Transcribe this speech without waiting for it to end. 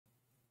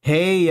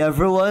Hey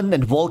everyone,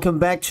 and welcome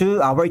back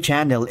to our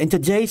channel. In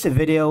today's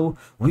video,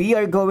 we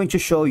are going to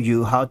show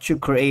you how to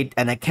create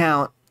an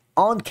account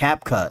on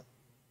Capcut.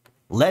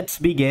 Let's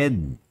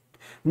begin.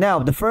 Now,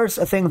 the first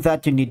thing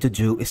that you need to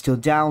do is to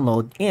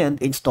download and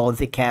install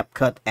the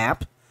Capcut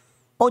app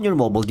on your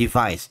mobile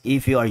device.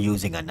 If you are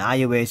using an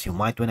iOS, you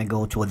might want to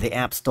go to the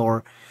App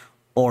Store,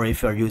 or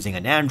if you're using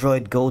an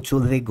Android, go to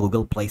the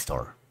Google Play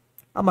Store.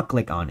 I'm gonna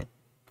click on it.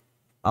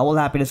 I will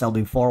happiness I'll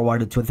be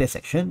forwarded to this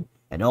section,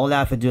 and all I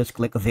have to do is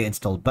click the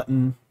install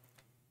button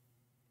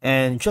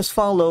and just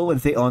follow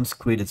the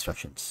on-screen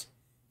instructions.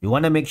 You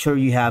want to make sure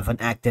you have an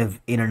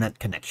active internet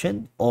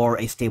connection or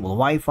a stable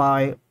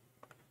Wi-Fi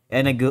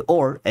and a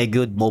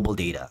good mobile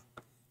data,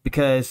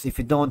 because if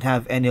you don't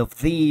have any of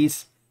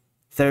these,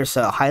 there's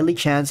a highly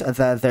chance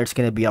that there's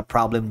going to be a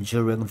problem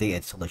during the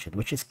installation,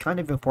 which is kind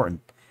of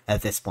important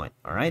at this point.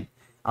 All right,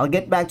 I'll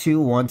get back to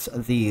you once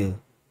the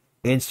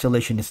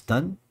installation is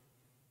done.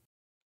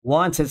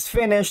 Once it's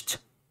finished,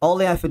 all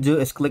you have to do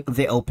is click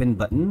the open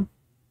button.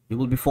 You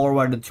will be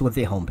forwarded to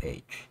the home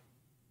page.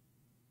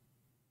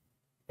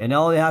 And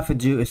all you have to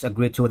do is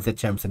agree to the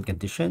terms and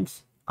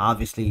conditions.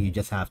 Obviously, you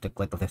just have to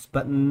click this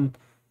button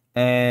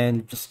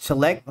and just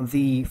select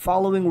the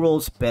following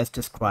roles best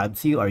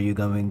describes you. Are you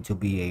going to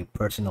be a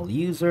personal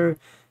user,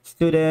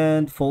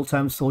 student,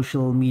 full-time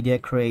social media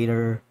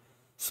creator,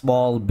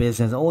 small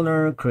business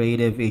owner,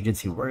 creative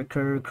agency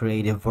worker,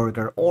 creative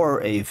worker,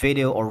 or a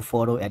video or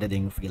photo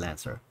editing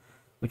freelancer,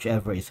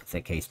 whichever is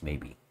the case may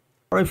be.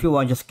 Or if you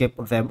want, just skip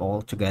them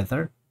all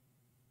together.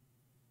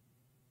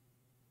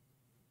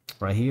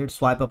 Right here,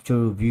 swipe up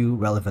to view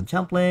relevant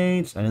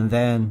templates, and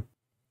then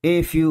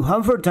if you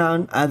hover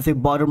down at the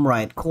bottom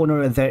right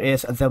corner, there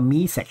is the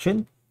Me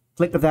section.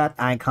 Click that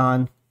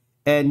icon,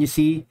 and you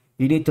see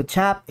you need to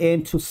tap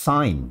into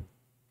Sign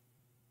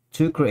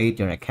to create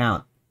your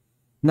account.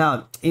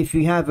 Now, if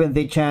you haven't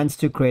the chance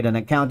to create an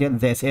account yet,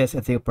 this is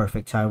the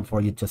perfect time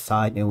for you to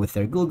sign in with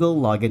your Google,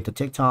 log into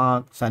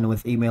TikTok, sign in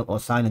with email, or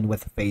sign in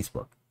with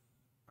Facebook.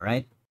 All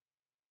right.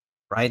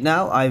 Right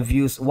now, I've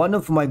used one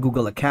of my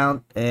Google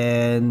account,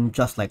 and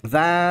just like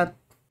that,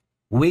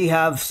 we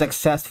have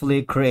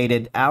successfully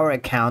created our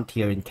account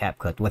here in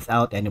Capcut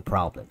without any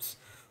problems.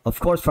 Of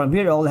course, from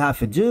here, all you have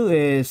to do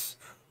is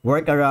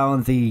work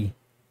around the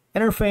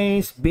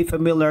interface, be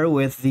familiar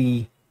with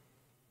the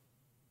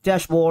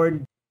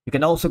dashboard. You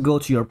can also go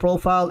to your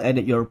profile,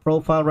 edit your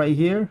profile right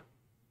here,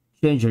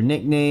 change your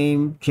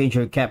nickname, change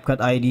your Capcut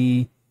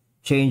ID,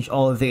 change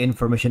all the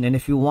information. And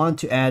if you want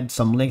to add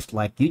some links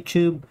like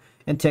YouTube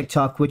and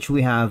TikTok, which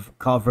we have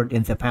covered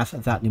in the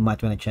past, that you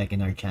might want to check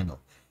in our channel.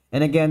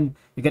 And again,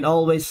 you can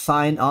always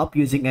sign up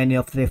using any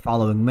of the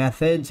following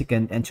methods. You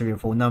can enter your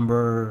phone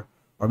number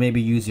or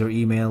maybe use your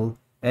email.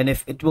 And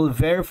if it will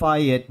verify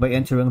it by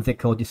entering the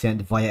code you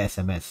sent via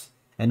SMS.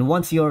 And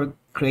once you're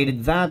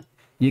created that,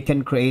 you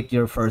can create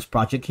your first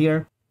project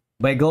here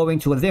by going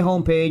to the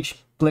home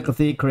page, click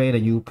the create a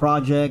new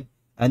project,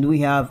 and we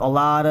have a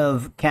lot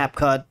of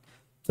CapCut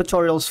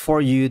tutorials for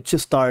you to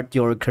start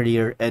your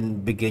career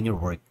and begin your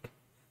work.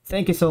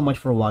 Thank you so much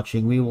for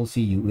watching. We will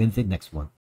see you in the next one.